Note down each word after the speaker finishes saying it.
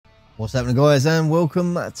What's happening, guys, and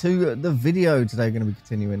welcome to the video. Today we're going to be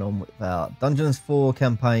continuing on with our Dungeons 4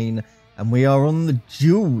 campaign, and we are on the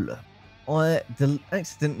Duel. I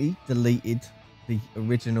accidentally deleted the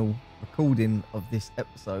original recording of this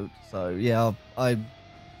episode, so yeah, I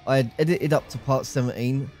had edited up to part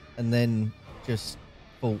 17 and then just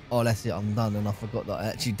thought, oh, that's it, I'm done, and I forgot that I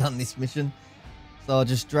actually done this mission. So I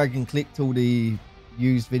just drag and clicked all the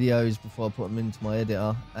used videos before I put them into my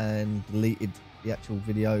editor and deleted the actual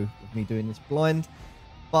video of me doing this blind.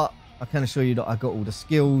 But I can assure you that I got all the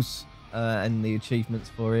skills and the achievements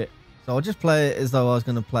for it, so I'll just play it as though I was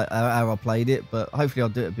going to play how I played it, but hopefully I'll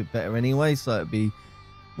do it a bit better anyway, so it'll be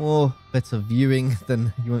more better viewing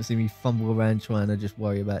than you won't see me fumble around trying to just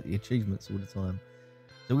worry about the achievements all the time.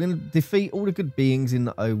 So we're going to defeat all the good beings in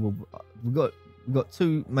the overworld. We've got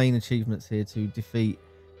two main achievements here: to defeat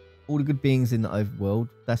all the good beings in the overworld.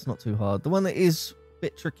 That's not too hard. The one that is a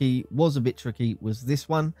bit tricky, was this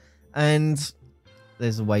one, and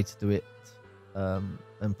there's a way to do it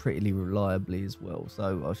and pretty reliably as well,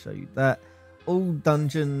 so I'll show you that. All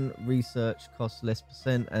dungeon research costs less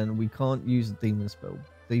 %, and we can't use a demon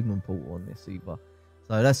portal on this either.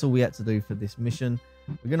 So that's all we had to do for this mission.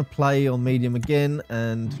 We're going to play on medium again,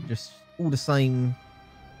 and just all the same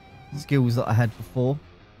skills that I had before.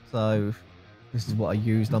 So this is what I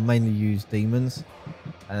used. I mainly used demons,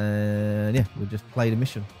 and yeah, we'll just play the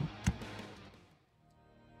mission.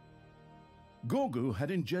 Gorgu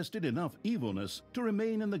had ingested enough evilness to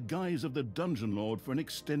remain in the guise of the Dungeon Lord for an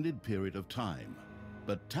extended period of time.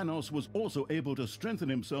 But Tanos was also able to strengthen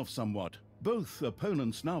himself somewhat. Both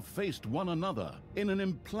opponents now faced one another in an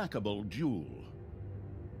implacable duel.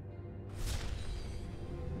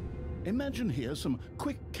 Imagine here some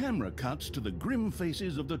quick camera cuts to the grim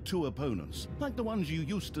faces of the two opponents, like the ones you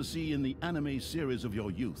used to see in the anime series of your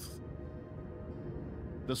youth.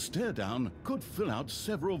 The stare down could fill out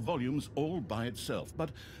several volumes all by itself, but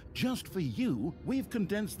just for you, we've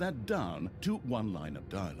condensed that down to one line of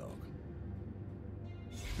dialogue.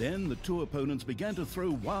 Then the two opponents began to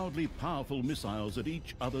throw wildly powerful missiles at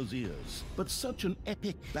each other's ears. But such an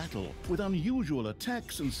epic battle with unusual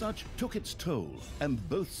attacks and such took its toll, and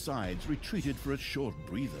both sides retreated for a short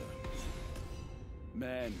breather.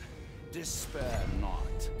 Men, despair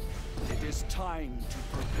not. It is time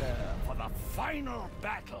to prepare for the final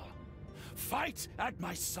battle. Fight at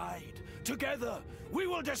my side. Together, we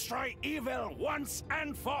will destroy evil once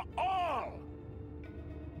and for all.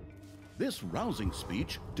 This rousing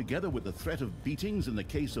speech, together with the threat of beatings in the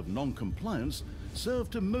case of non-compliance,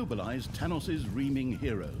 served to mobilize Tanos' reaming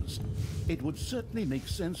heroes. It would certainly make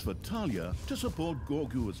sense for Talia to support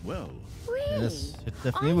Gorgu as well. Really? Yes, it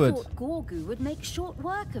definitely would. I thought Gorgu would make short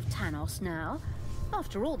work of Tanos now,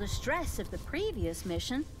 after all the stress of the previous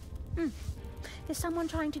mission. Is someone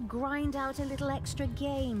trying to grind out a little extra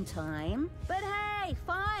game time? But hey,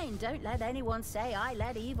 fine, don't let anyone say I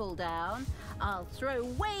let evil down. I'll throw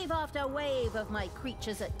wave after wave of my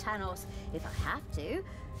creatures at Tanos if I have to.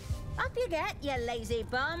 Up you get, you lazy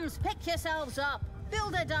bums. Pick yourselves up,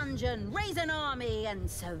 build a dungeon, raise an army, and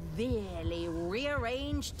severely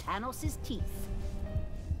rearrange Tanos' teeth.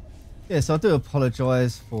 Yes, I do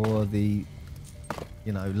apologise for the,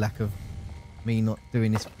 lack of me not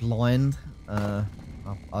doing this blind.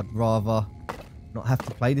 I'd rather not have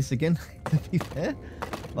to play this again, to be fair,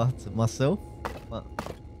 but myself. But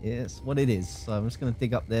yeah, it's what it is. So I'm just going to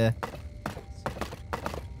dig up there.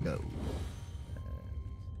 Go. To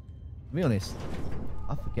be honest,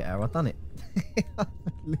 I forget how I've done it.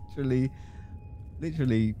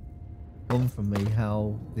 literally gone from me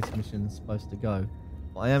how this mission's supposed to go.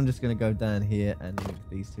 But I am just going to go down here and link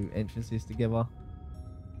these two entrances together.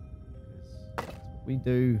 That's what we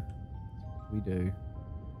do. We do,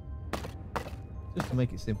 just to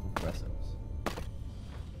make it simple for ourselves.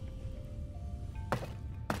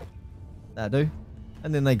 That'll do.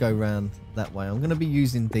 And then they go round that way. I'm going to be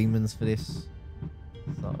using demons for this,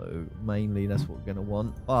 so mainly that's what we're going to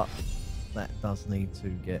want, but that does need to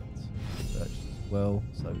get researched as well,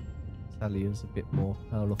 so Talia's a bit more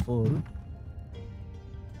powerful.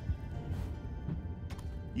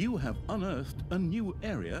 You have unearthed a new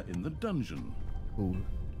area in the dungeon. Cool.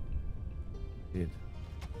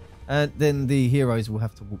 And then the heroes will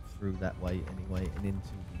have to walk through that way anyway and into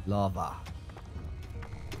the lava.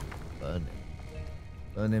 Burn them.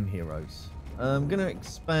 Burn them heroes. I'm going to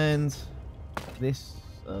expand this.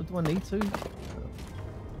 Do I need to? I'm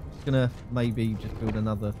just going to maybe just build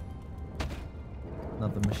another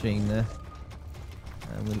machine there.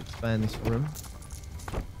 And we'll expand this room.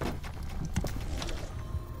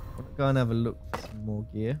 I'll go and have a look for some more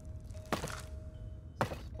gear.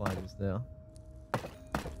 Some spiders there.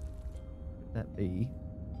 That be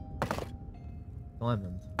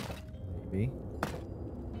diamond, maybe.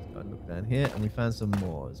 Let's go and look down here, and we found some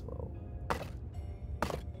more as well.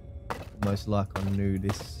 Most like I knew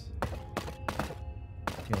this.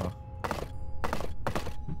 Yeah.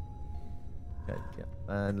 Okay, yeah.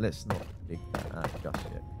 And let's not dig that out just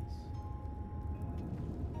yet.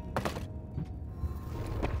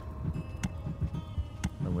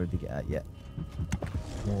 I'm going to dig it out yet.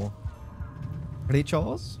 More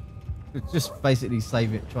creatures. It's just basically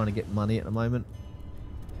saving, trying to get money at the moment.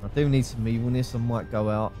 I do need some evilness. I might go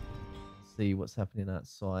out, see what's happening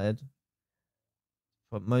outside.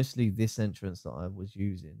 But mostly this entrance that I was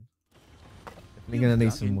using. Definitely going to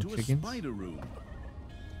need some more chickens.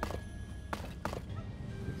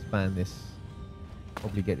 Expand this.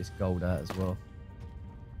 Probably get this gold out as well.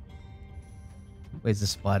 Where's the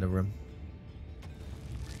spider room?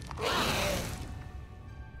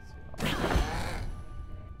 Okay.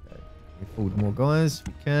 We pulled more guys.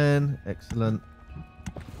 We can. Excellent.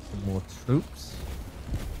 Some more troops.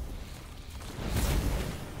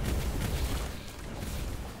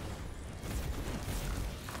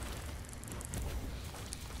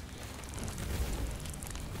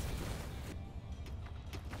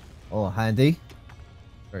 Oh, handy.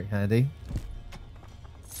 Very handy.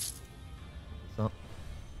 So,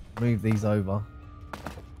 move these over.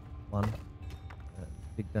 One.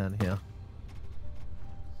 Dig down here.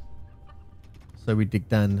 So we dig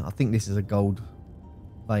down. I think this is a gold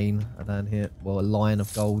vein down here. Well, a line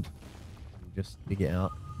of gold. Just dig it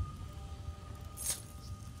out.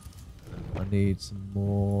 I need some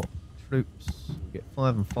more troops. We'll get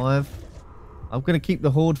 5 and 5. I'm going to keep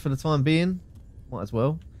the horde for the time being. Might as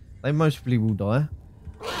well. They mostly will die.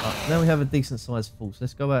 But now we have a decent sized force.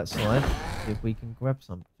 Let's go outside, see if we can grab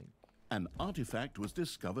something. An artifact was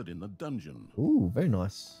discovered in the dungeon. Ooh, very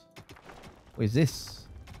nice. What is this?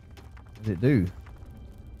 What does it do?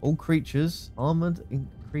 All creatures armored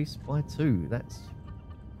increased by 2. That's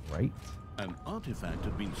great. An artifact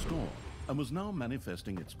had been stored and was now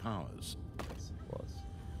manifesting its powers. Yes, it was.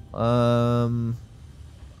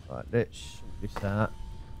 Right, let's sort this out.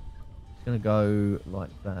 It's gonna go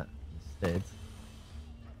like that instead.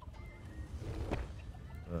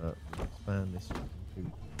 We'll expand this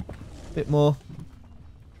a bit more.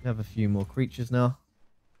 We have a few more creatures now.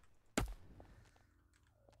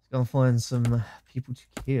 Let's go and find some people to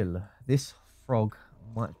kill. This frog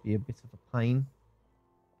might be a bit of a pain.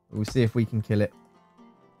 We'll see if we can kill it.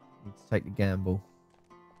 Need to take the gamble.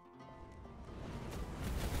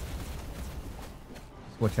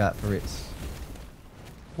 Just watch out for its...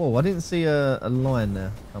 Whoa, I didn't see a lion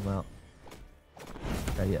there come out.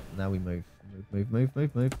 Okay, yeah, now we move. Move.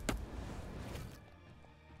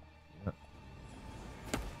 Yep.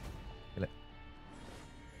 Kill it.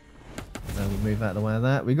 Now we move out of the way of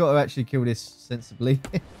that. We got to actually kill this sensibly.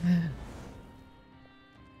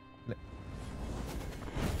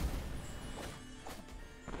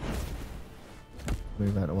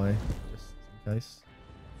 Move out of the way, just in case.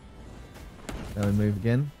 Now we move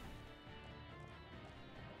again.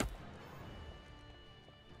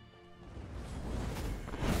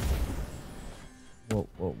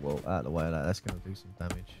 Whoa, out of the way of that. That's going to do some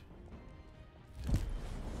damage.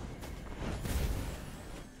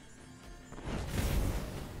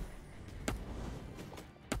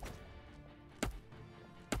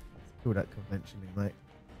 Kill that conventionally, mate.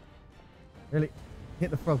 Really?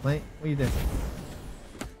 Hit the frog, mate. What are you doing?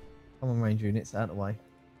 Come on, range units, out of the way.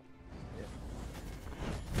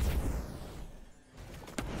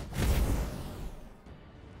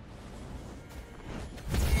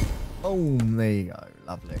 Boom, there you go.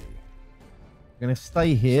 Lovely. We're going to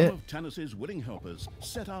stay here. Some of Tanis's willing helpers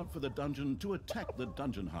set out for the dungeon to attack the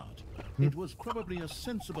dungeon heart. It was probably a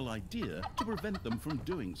sensible idea to prevent them from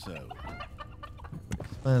doing so.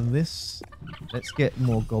 Expand this. Let's get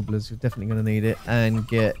more gobblers. We're definitely going to need it. And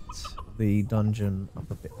get the dungeon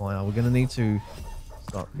up a bit higher. We're going to need to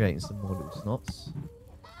start creating some more little snots.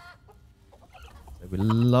 So we're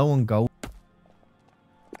low on gold.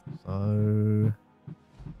 So...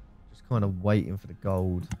 kind of waiting for the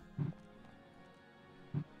gold.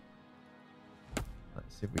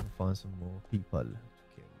 Let's see if we can find some more people to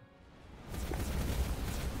kill.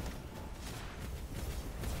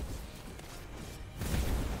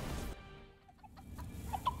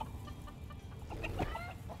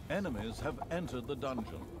 Enemies have entered the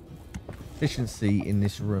dungeon. Efficiency in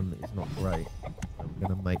this room is not great. I'm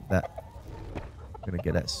going to make that. I'm going to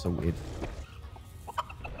get that sorted.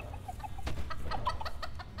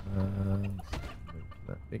 Make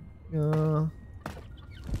that bigger,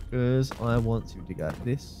 because I want to dig out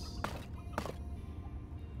this.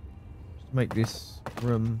 Just make this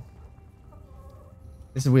room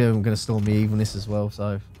This is where I'm going to store my evilness as well,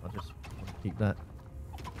 so I just want to keep that.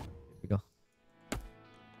 Here we go.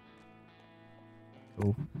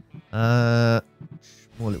 Cool.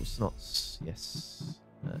 More little snots. Yes.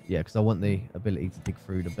 Yeah, because I want the ability to dig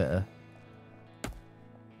through the better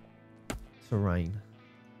terrain.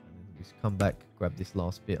 And just come back, grab this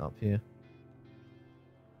last bit up here.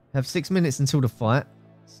 Have 6 minutes until the fight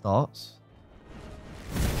starts.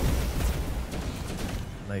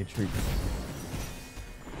 Lay troops.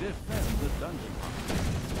 Defend the dungeon.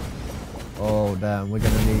 Oh damn, we're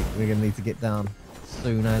gonna need to get down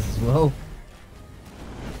soon as well.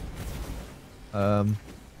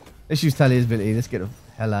 Let's use Talia's ability. Let's get the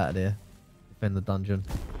hell out of there. Defend the dungeon.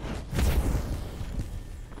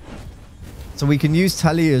 So we can use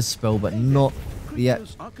Talia's spell, but not the.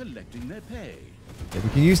 Critters are collecting their pay. Yeah, we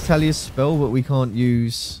can use Talia's spell, but we can't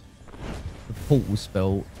use the portal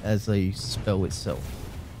spell as a spell itself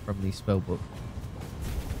from the spell book.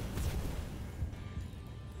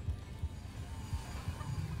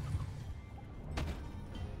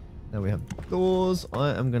 Now we have doors.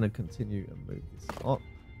 I am going to continue and move this up.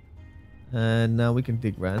 And now we can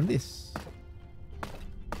dig around this.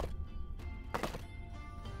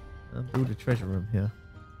 And build a treasure room here.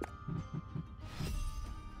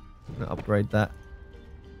 I'm going to upgrade that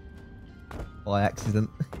by accident.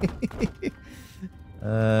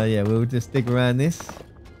 Yeah, we'll just dig around this.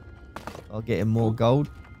 I'll get him more gold.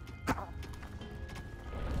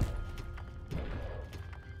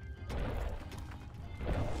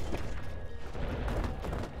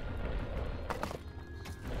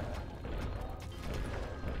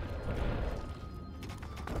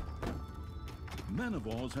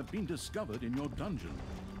 Manivores have been discovered in your dungeon.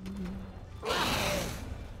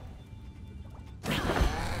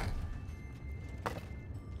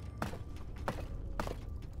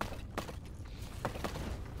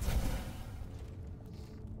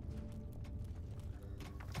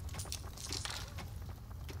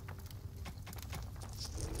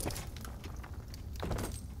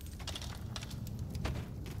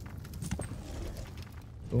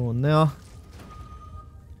 Go on now.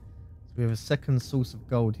 We have a second source of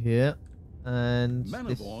gold here, and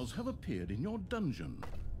Manivores have appeared in your dungeon.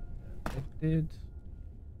 It did.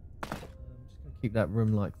 I'm just gonna keep that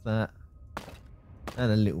room like that,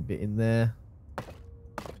 and a little bit in there.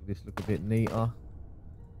 Make this look a bit neater,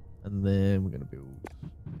 and then we're gonna build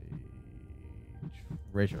a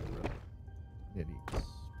treasure room. Nearly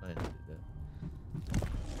expanded it there.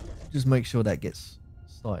 Just make sure that gets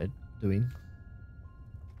started doing.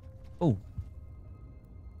 Oh.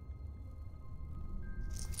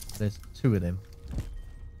 There's two of them.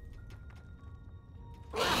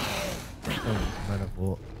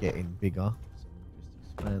 Manivore getting bigger, so we'll just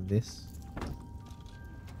expand this.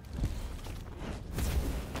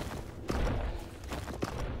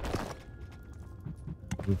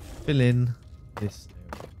 We'll fill in this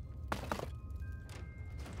area.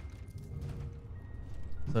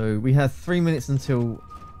 So we have 3 minutes until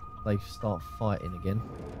they start fighting again.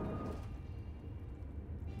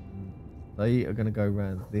 They are going to go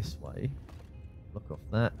around this way. Block off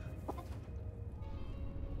that.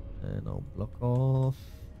 And I'll block off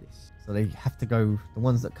this. So they have to go, the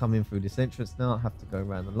ones that come in through this entrance now have to go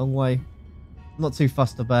around the long way. I'm not too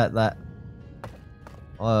fussed about that.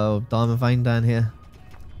 Diamond vein down here.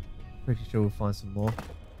 Pretty sure we'll find some more.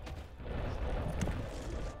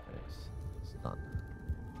 It's done.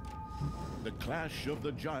 The clash of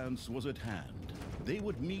the giants was at hand. They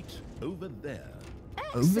would meet over there.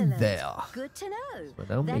 Excellent. Over there. Good to know.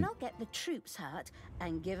 Then Then I'll get the troops hurt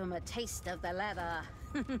and give them a taste of the leather.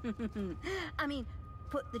 I mean,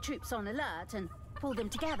 put the troops on alert and pull them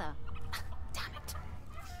together. Damn it.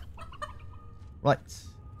 Right.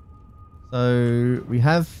 So we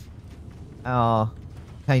have our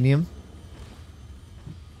Canium.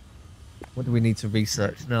 What do we need to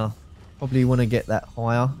research now? Probably want to get that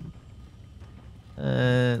higher.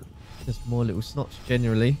 And just more little snots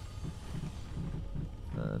generally.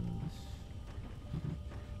 And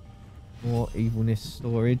more evilness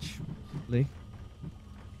storage, possibly.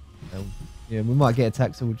 Yeah, we might get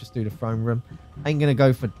attacked, so we'll just do the throne room. Ain't gonna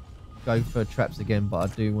go for traps again,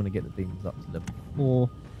 but I do want to get the demons up to level 4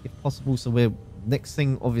 if possible. So we're next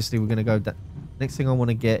thing. Obviously, we're gonna go. Next thing I want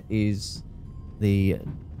to get is the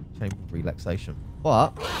chamber of relaxation.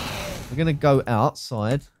 But we're gonna go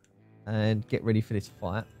outside and get ready for this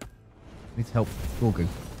fight. Need to help Gorgu.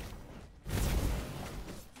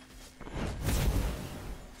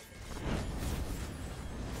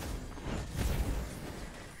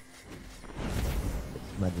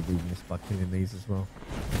 Imagine doing this by killing these as well.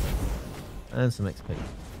 And some XP.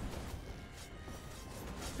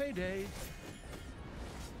 Payday.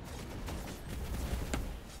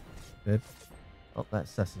 Dead. Oh, that's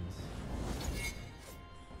assassins.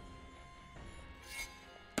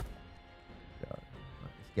 Right,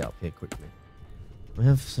 let's get up here quickly. We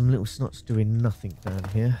have some little snots doing nothing down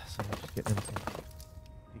here, so let's just get them to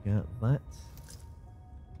dig out that.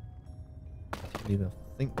 Actually,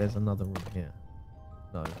 I think there's another room here.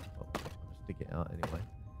 No, I'll just dig it out anyway.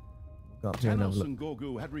 We'll go up here and have a Tanos look. and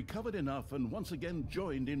Gorgu had recovered enough and once again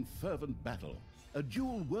joined in fervent battle. A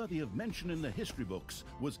duel worthy of mention in the history books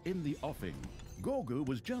was in the offing. Gorgu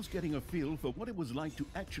was just getting a feel for what it was like to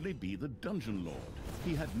actually be the Dungeon Lord.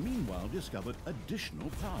 He had meanwhile discovered additional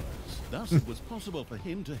powers. Thus, it was possible for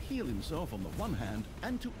him to heal himself on the one hand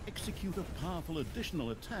and to execute a powerful additional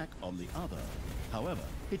attack on the other. However,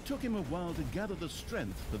 it took him a while to gather the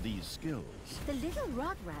strength for these skills. The little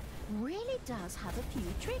rugrat really does have a few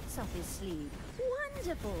tricks up his sleeve.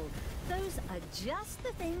 Wonderful! Those are just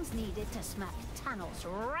the things needed to smack Tanos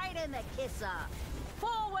right in the kisser.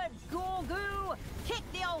 Forward, Gorgu! Kick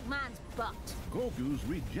the old man's butt! Gorgu's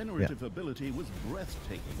regenerative ability was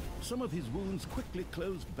breathtaking. Some of his wounds quickly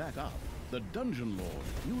closed back up. The Dungeon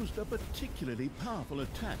Lord used a particularly powerful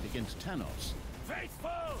attack against Tanos.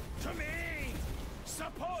 Faithful to me!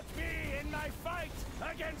 Support me in my fight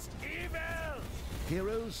against evil!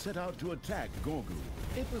 Heroes set out to attack Gorgu.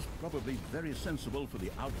 It was probably very sensible for the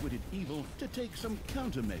outwitted evil to take some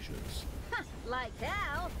countermeasures. Ha! Like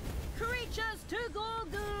hell! Creatures to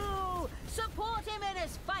Gorgu! Support him in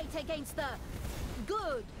his fight against the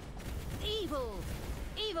good, evil,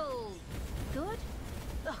 good?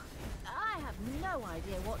 Ugh, I have no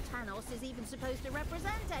idea what Tanos is even supposed to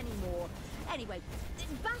represent anymore. Anyway,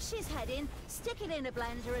 bash his head in, stick it in a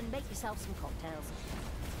blender and make yourself some cocktails.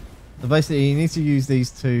 So basically, you need to use these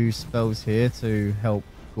two spells here to help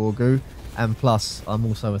Gorgu, and plus, I'm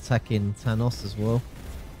also attacking Tanos as well.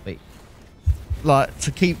 But, like,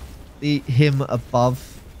 to keep him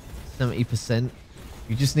above 70%,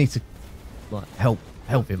 you just need to like help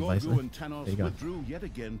him Gorgu basically. and Tanos withdrew yet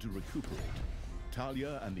again to recuperate.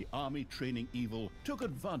 Talia and the army training evil took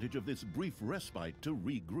advantage of this brief respite to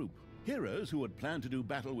regroup. Heroes who had planned to do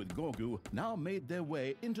battle with Gorgu now made their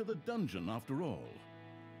way into the dungeon after all.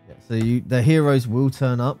 Yeah, so the heroes will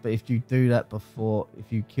turn up, but if you do that before,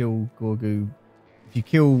 if you kill Gorgu, if you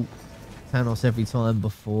kill Tanos every time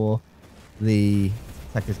before the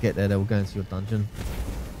attackers get there, they will go into your dungeon.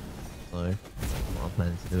 So that's what I'm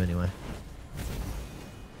planning to do anyway.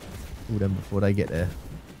 Kill them before they get there.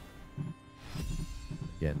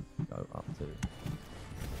 Again, go up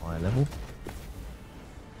to higher level.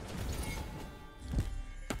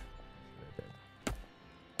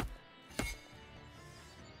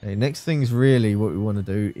 Okay, next thing's really what we want to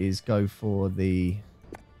do is go for the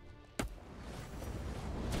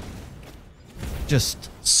just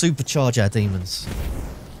supercharge our demons.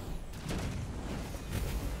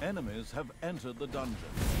 Enemies have entered the dungeon.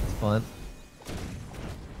 It's fine.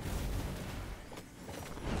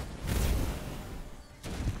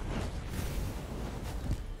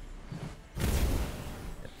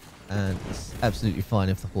 And it's absolutely fine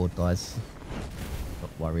if the horde dies. Not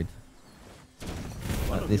worried.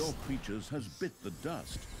 One Like of this your creatures has bit the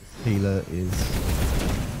dust. healer is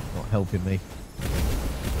not helping me.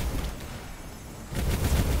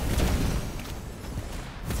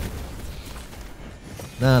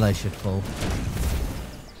 Now they should fall.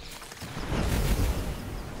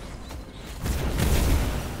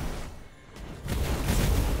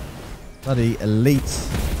 Bloody elite.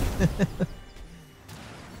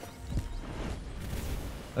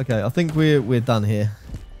 Okay, I think we're done here.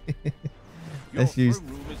 Let's use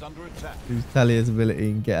Talia's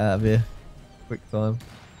ability and get out of here. Quick time.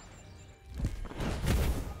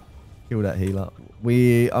 Kill that healer.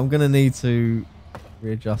 I'm gonna need to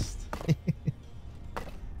readjust.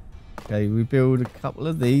 Okay, we build a couple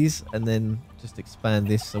of these and then just expand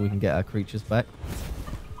this so we can get our creatures back.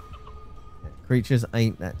 Yeah, creatures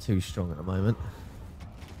ain't that too strong at the moment.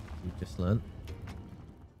 We've just learned.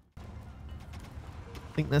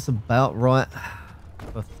 I think that's about right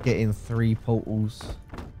for getting 3 portals,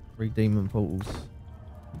 3 demon portals.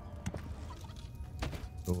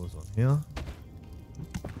 Doors on here.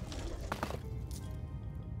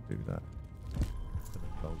 Do that.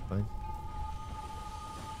 Gold vein.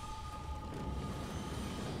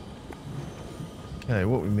 Okay,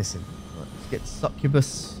 what are we missing? Right, let's get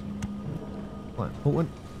succubus. Quite important.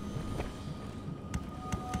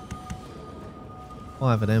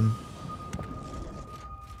 5 of them.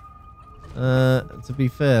 To be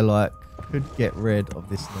fair, like, could get rid of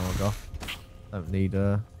this Naga. Don't need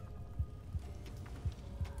no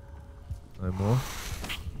more.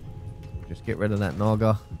 Just get rid of that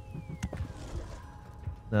Naga.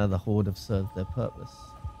 Now the horde have served their purpose.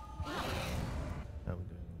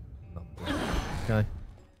 Okay.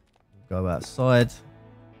 Go outside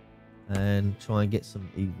and try and get some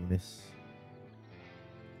evilness.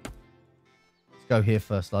 Let's go here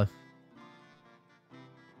first, though.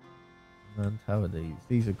 And how are these?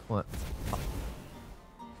 These are quite tough.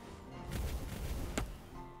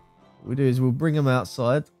 What we do is we'll bring them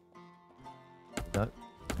outside. No,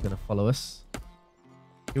 they're going to follow us.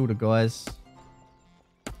 Kill the guys.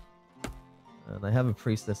 And they have a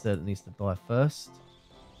priestess there that needs to die first.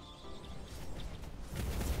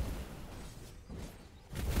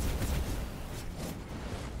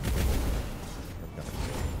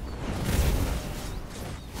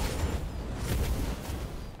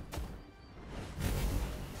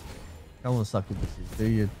 Come on, succubuses, do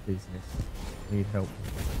your business. Need help.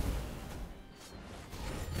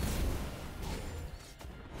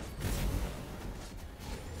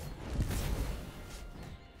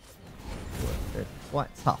 They're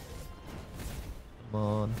quite tough. Come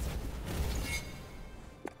on.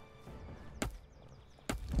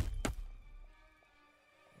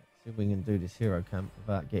 See if we can do this hero camp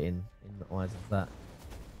without getting in the eyes of that.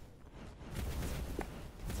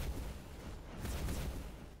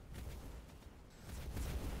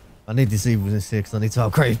 I need this evilness here because I need to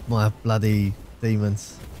upgrade my bloody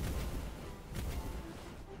demons.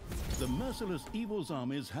 The merciless Evil's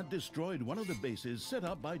armies had destroyed one of the bases set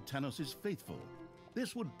up by Tanos' faithful.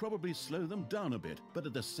 This would probably slow them down a bit, but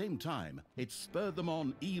at the same time, it spurred them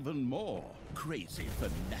on even more. Crazy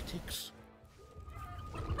fanatics.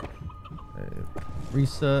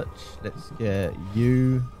 Research. Let's get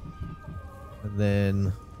you. And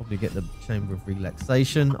then probably get the Chamber of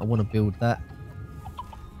Relaxation. I want to build that.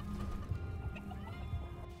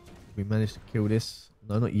 We managed to kill this.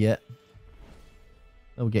 No, not yet.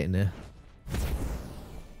 Oh, we're getting there.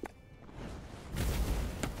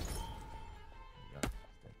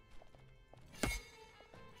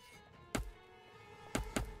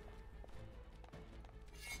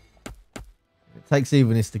 It takes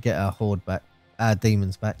evilness to get our horde back, our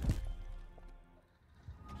demons back.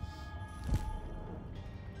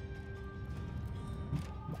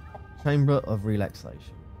 Chamber of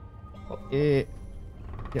Relaxation. It.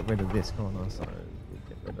 Get rid of this, can't I? So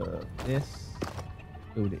get rid of this.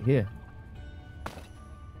 Build it here.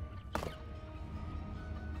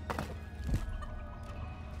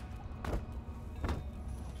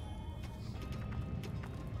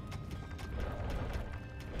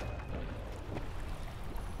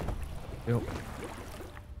 Built.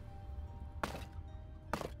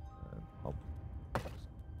 I'll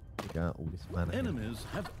dig out all this mana. Enemies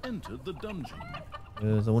have entered the dungeon.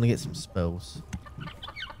 Because I want to get some spells.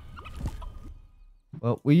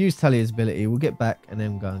 Well, we use Talia's ability. We'll get back and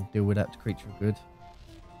then go and deal with that creature of good.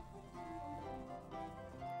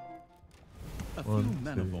 A few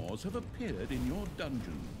manivores have appeared in your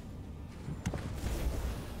dungeon.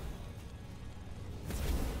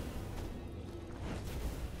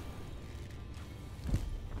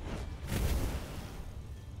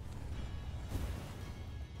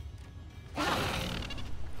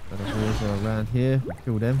 Manivores are around here. We'll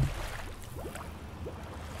kill them.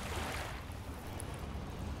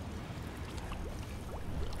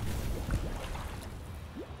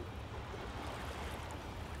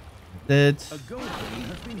 Dead. A gold vein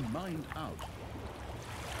has been mined out.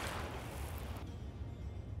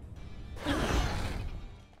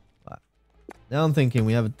 Right. Now I'm thinking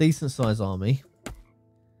we have a decent sized army. We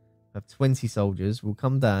have 20 soldiers. We'll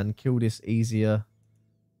come down, kill this easier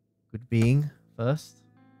good being first.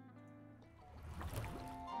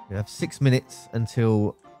 We have 6 minutes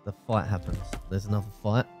until the fight happens. There's another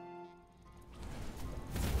fight.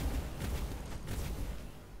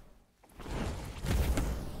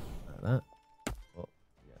 That. Oh,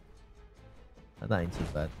 yeah. That ain't too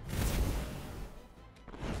bad.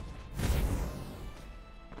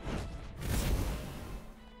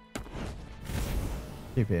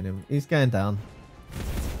 Keep hitting him. He's going down.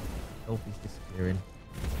 Health is disappearing.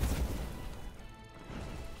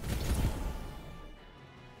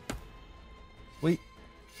 Sweet.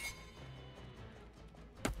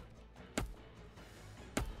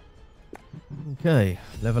 Okay,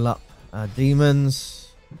 level up our demons.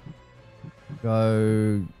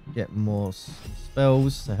 Go get more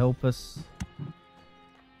spells to help us.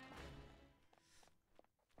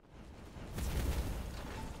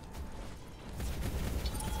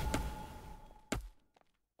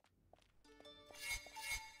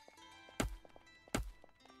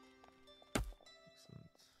 Excellent.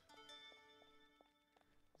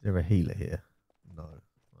 Is there a healer here? No.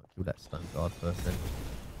 I'll kill that stone guard first then.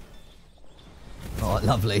 Oh,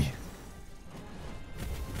 lovely.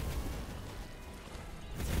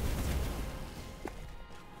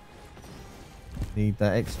 Need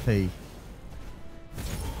that XP.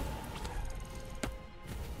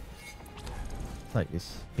 Take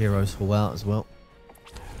this hero's hall out as well.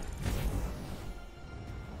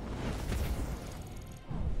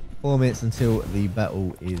 Four minutes until the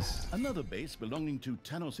battle is... Another base belonging to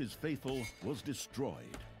Tanos' faithful was destroyed.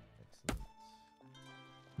 Excellent.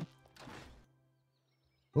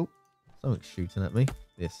 Oh, something's shooting at me.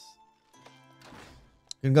 This.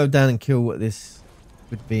 Gonna go down and kill this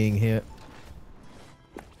good being here.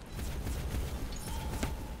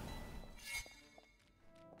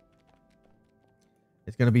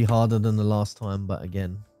 It's going to be harder than the last time, but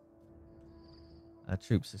again, our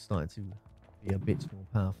troops are starting to be a bit more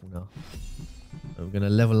powerful now. So we're going to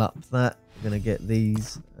level up that. We're going to get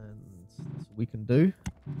these, and that's what we can do.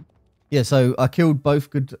 Yeah, so I killed both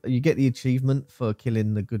good... You get the achievement for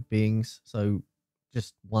killing the good beings, so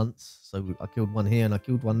just once. So I killed one here and I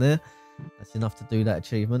killed one there. That's enough to do that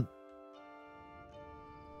achievement.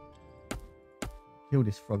 Kill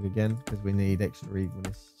this frog again because we need extra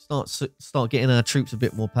evilness. Start getting our troops a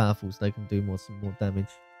bit more powerful so they can do some more damage.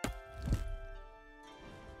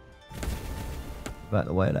 Back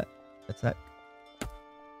the way of that attack.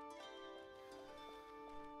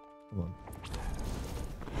 Come on.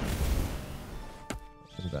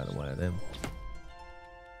 Get out of the way of them.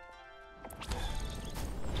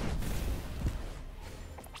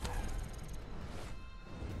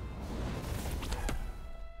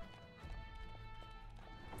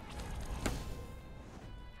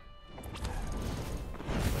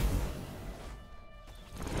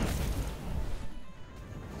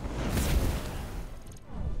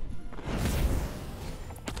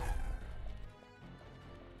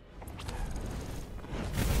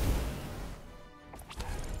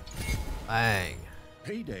 Bang.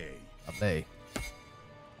 Payday. Lovely.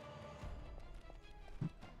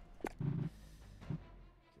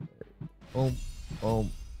 Boom,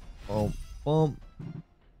 boom, boom, boom.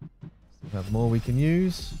 We have more we can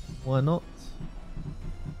use. Why not?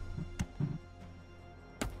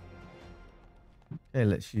 Okay,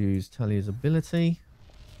 let's use Talia's ability.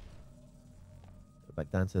 Go back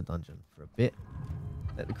down to the dungeon for a bit.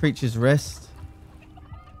 Let the creatures rest.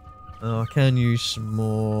 I can use some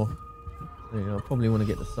more. I probably want to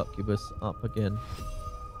get the succubus up again.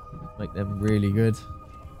 Make them really good.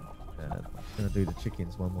 I'm just going to do the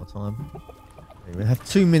chickens one more time. Okay, we have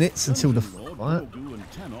 2 minutes until the fight. Gorgu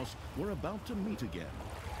and Tanos were about to meet again.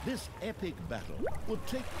 This epic battle would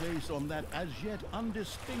take place on that as yet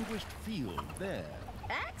undistinguished field there.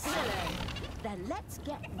 Excellent! Then let's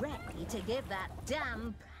get ready to give that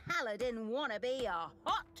damn paladin wannabe a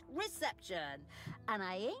hot reception. And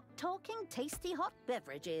I ain't talking tasty hot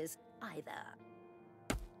beverages either.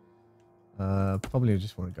 Probably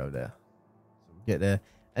just want to go there. So we'll get there.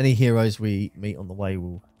 Any heroes we meet on the way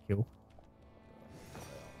we'll kill.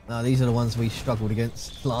 Now these are the ones we struggled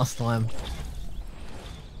against last time.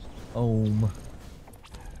 No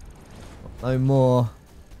more.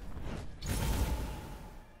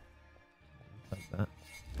 Take that.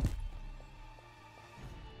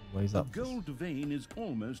 Ways up. The gold vein is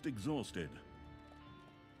almost exhausted.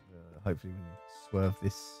 Hopefully we can swerve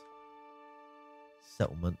this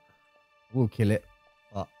settlement. We'll kill it,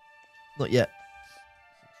 but not yet.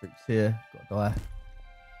 Some troops here, gotta die.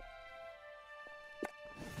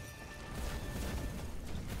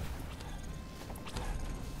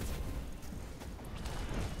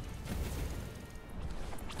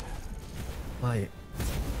 Mate.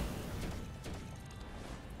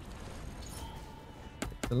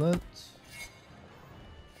 Excellent.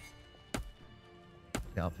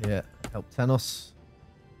 Get up here, help Tanos.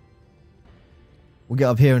 We'll get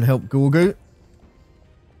up here and help Gorgu.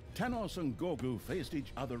 Tanos and Gorgu faced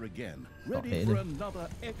each other again, ready for another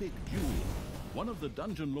epic duel. One of the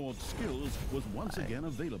Dungeon Lord's skills was once again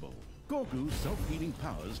available. Gorgu's self-healing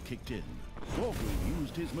powers kicked in. Gorgu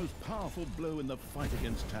used his most powerful blow in the fight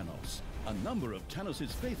against Tanos. A number of Tanos'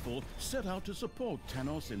 faithful set out to support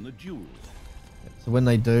Tanos in the duel. So when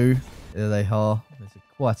they do, there they are. There's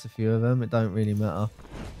quite a few of them. It don't really matter,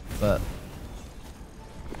 but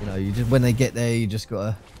you know, you just when they get there, you just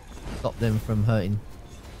gotta stop them from hurting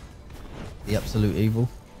the absolute evil.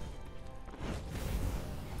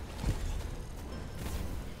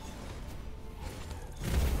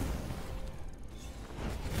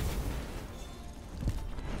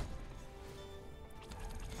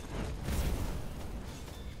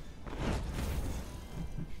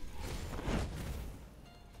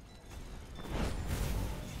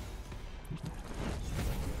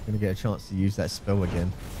 Gonna get a chance to use that spell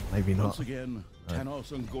again. Maybe not. Once again,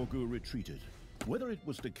 Tanos and Gorgu retreated. Whether it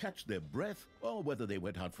was to catch their breath or whether they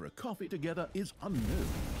went out for a coffee together is unknown.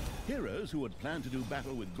 Heroes who had planned to do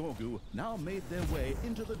battle with Gorgu now made their way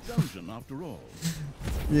into the dungeon after all.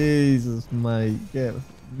 Jesus, mate. Get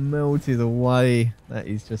melted away. That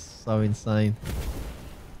is just so insane.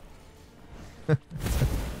 I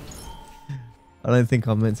don't think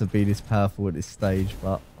I'm meant to be this powerful at this stage,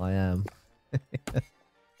 but I am.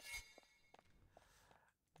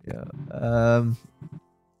 Yeah.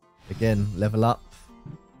 Again, level up.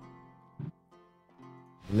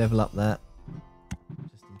 Level up that.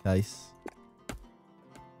 Just in case.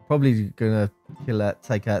 Probably gonna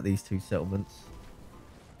take out these 2 settlements.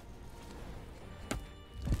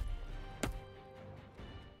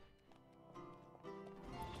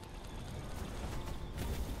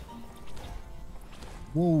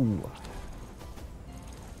 Whoa.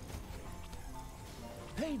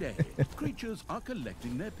 Payday! Creatures are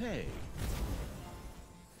collecting their pay.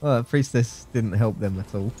 Well, that priestess didn't help them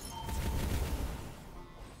at all.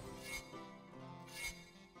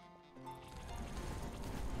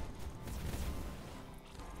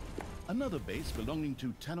 Another base belonging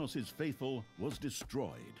to Tanos's faithful was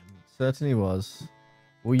destroyed. Certainly was.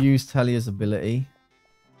 We'll use Talia's ability.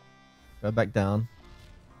 Go back down.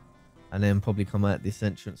 And then probably come out this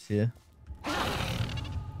entrance here.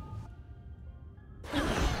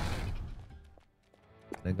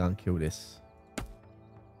 Then go and kill this.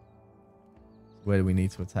 Where do we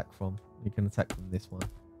need to attack from? We can attack from this one.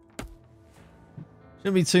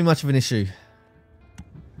 Shouldn't be too much of an issue.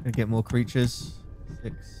 Gonna get more creatures.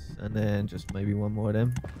 6. And then just maybe 1 more of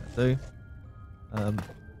them. 2.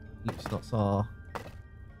 Snots are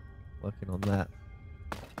working on that.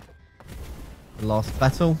 The last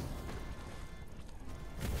battle.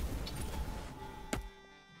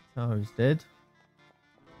 Tahoe's dead.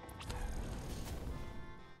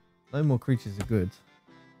 No more creatures are good.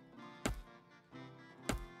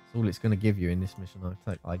 That's all it's going to give you in this mission,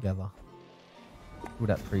 I gather. All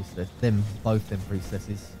that priestess. Both them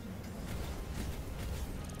priestesses.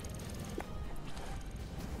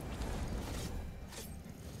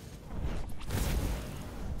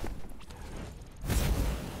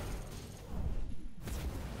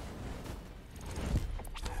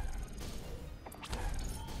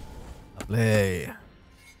 Lovely.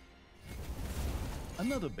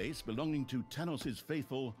 Another base belonging to Tanos's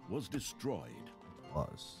faithful was destroyed.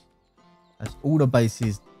 That's all the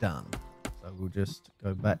bases done. So we'll just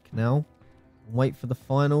go back now and wait for the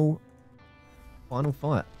final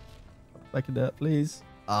fight. Back in there, please.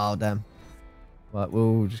 Oh, damn. Right,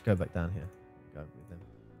 we'll just go back down here. Go with them.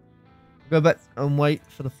 Go back and wait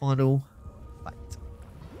for the final fight.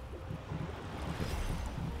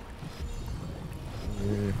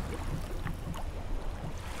 Yeah.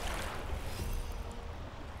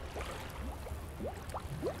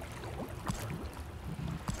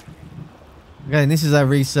 Okay, and this is our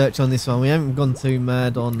research on this one. We haven't gone too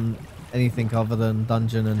mad on anything other than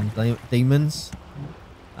dungeon and demons.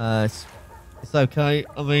 It's okay.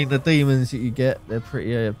 I mean, the demons that you get, they're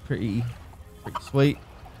pretty sweet.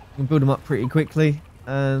 You can build them up pretty quickly,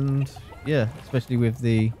 and yeah, especially with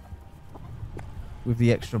the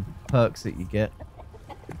extra perks that you get.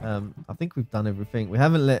 I think we've done everything. We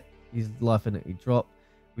haven't let his life energy drop.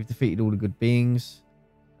 We've defeated all the good beings,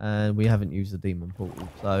 and we haven't used the demon portal.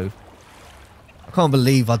 So I can't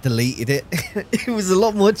believe I deleted it. It was a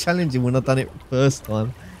lot more challenging when I done it first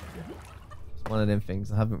time. It's one of them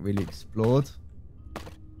things I haven't really explored.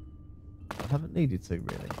 I haven't needed to,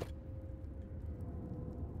 really.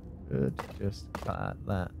 Good. Just cut out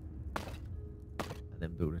that. And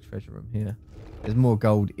then build a treasure room here. There's more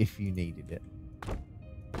gold if you needed it.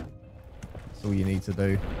 That's all you need to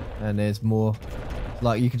do. And there's more.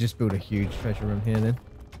 Like, you could just build a huge treasure room here then.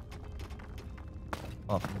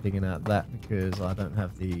 Apart from digging out that, because I don't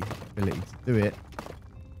have the ability to do it.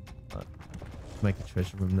 But make a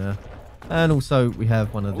treasure room there. And also we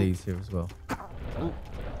have one of these here as well.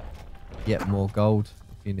 Yet more gold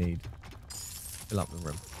if you need. Fill up the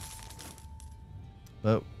room.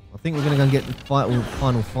 But I think we're going to go and get the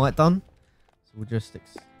final fight done. So we'll just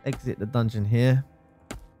exit the dungeon here.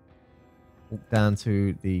 Walk down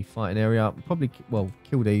to the fighting area. Probably, well,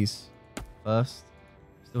 kill these first.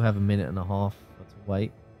 Still have a minute and a half to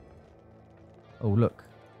wait. Oh, look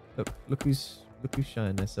who's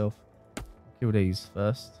showing themselves. Kill these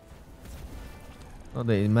first. Not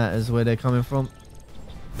that it matters where they're coming from.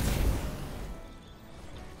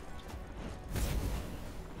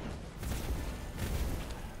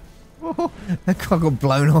 Oh, that guy got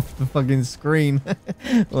blown off the fucking screen.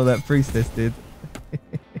 Well, that priestess did.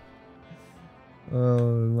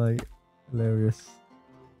 Oh, mate. Hilarious.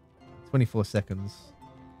 24 seconds.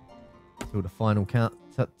 Till the final count.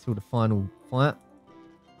 Till the final fight.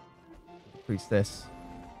 Priestess.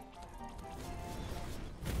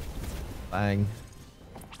 Bang.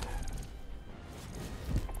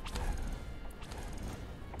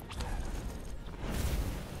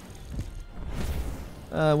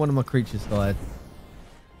 One of my creatures died.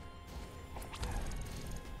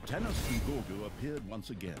 Tanos and Gorgu appeared once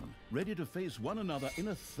again, ready to face one another in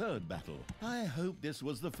a third battle. I hope this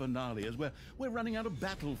was the finale, as we're running out of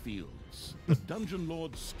battlefields. The Dungeon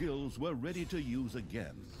Lord's skills were ready to use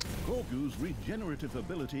again. Gorgu's regenerative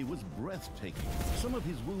ability was breathtaking. Some of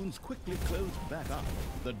his wounds quickly closed back up.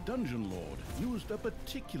 The Dungeon Lord used a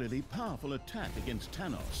particularly powerful attack against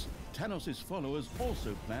Tanos. Tanos' followers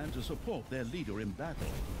also plan to support their leader in battle.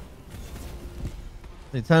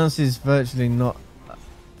 Tanos is virtually not...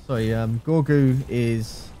 Sorry, Gorgu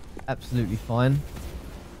is absolutely fine.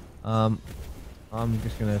 I'm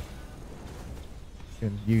just gonna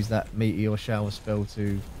use that meteor shower spell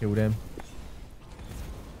to kill them.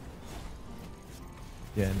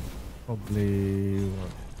 Yeah, probably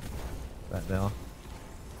that now.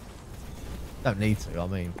 Don't need to. I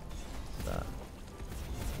mean,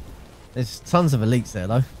 there's tons of elites there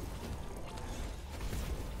though,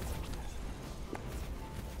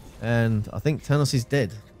 and I think Tanos is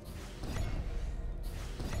dead.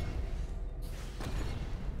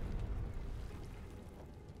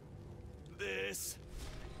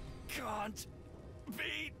 Can't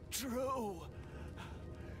be true.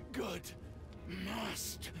 Good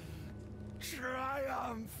must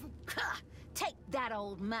triumph. Ha! Take that,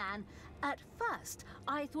 old man. At first,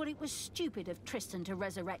 I thought it was stupid of Tristan to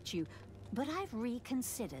resurrect you, but I've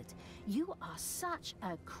reconsidered. You are such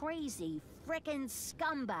a crazy frickin'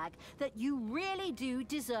 scumbag that you really do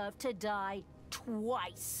deserve to die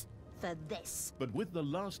twice for this. But with the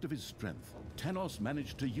last of his strength, Tanos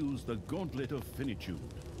managed to use the Gauntlet of Finitude.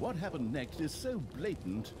 What happened next is so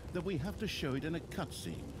blatant that we have to show it in a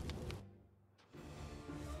cutscene.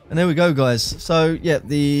 And there we go, guys. So, yeah,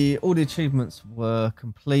 all the achievements were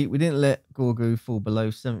complete. We didn't let Gorgu fall below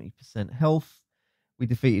 70% health. We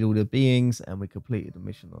defeated all the beings, and we completed the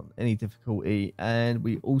mission on any difficulty. And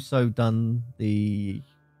we also got the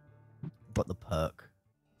perk.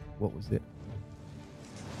 What was it?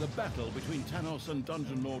 The battle between Tanos and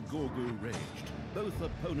Dungeon Lord Gorgu raged. Both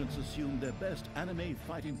opponents assumed their best anime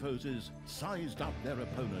fighting poses, sized up their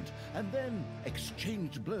opponent, and then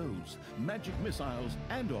exchanged blows, magic missiles,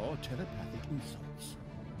 and/or telepathic insults.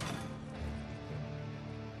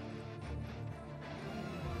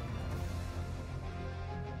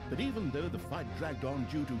 But even though the fight dragged on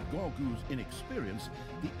due to Gorgu's inexperience,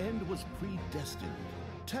 the end was predestined.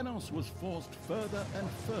 Tanos was forced further and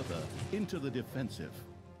further into the defensive.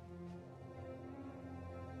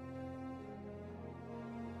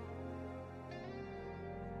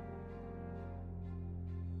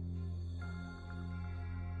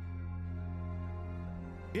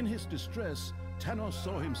 In his distress, Tanos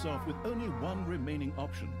saw himself with only one remaining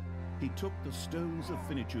option. He took the stones of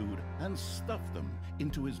finitude and stuffed them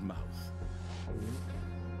into his mouth.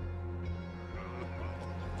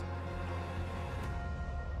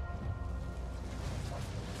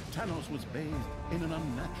 Tanos was bathed in an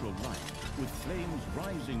unnatural light, with flames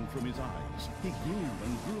rising from his eyes. He grew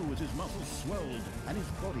and grew as his muscles swelled and his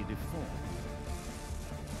body deformed.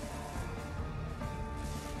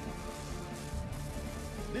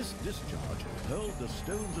 This discharge hurled the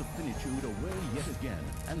stones of finitude away yet again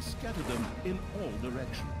and scattered them in all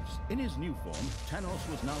directions. In his new form, Tanos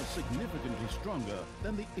was now significantly stronger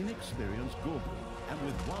than the inexperienced Gorgu, and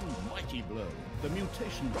with one mighty blow, the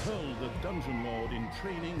mutation hurled the Dungeon Lord in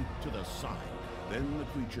training to the side. Then the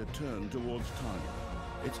creature turned towards Talia.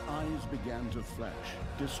 Its eyes began to flash.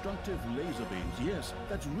 Destructive laser beams, yes,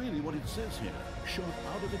 that's really what it says here, shot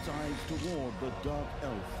out of its eyes toward the Dark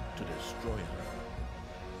Elf to destroy her.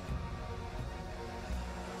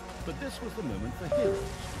 But this was the moment for heroes,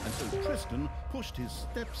 and so Tristan pushed his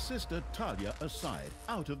stepsister Talia aside,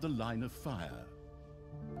 out of the line of fire.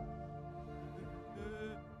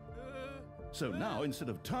 So now, instead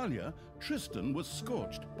of Talia, Tristan was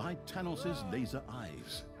scorched by Tanos' laser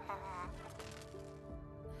eyes.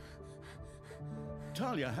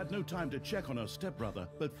 Talia had no time to check on her stepbrother,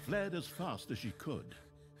 but fled as fast as she could.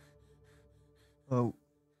 Well,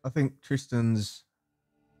 I think Tristan's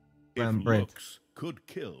If bread looks could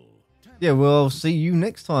kill. Yeah, well, I'll see you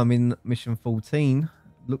next time in Mission 14.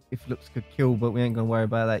 Look, if looks could kill, but we ain't going to worry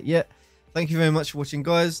about that yet. Thank you very much for watching,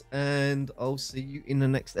 guys, and I'll see you in the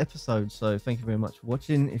next episode. So thank you very much for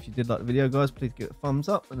watching. If you did like the video, guys, please give it a thumbs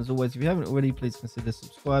up. And as always, if you haven't already, please consider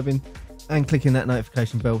subscribing and clicking that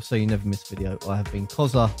notification bell so you never miss a video. I have been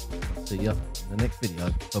Cozza. I'll see you in the next video.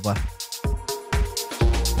 Bye-bye.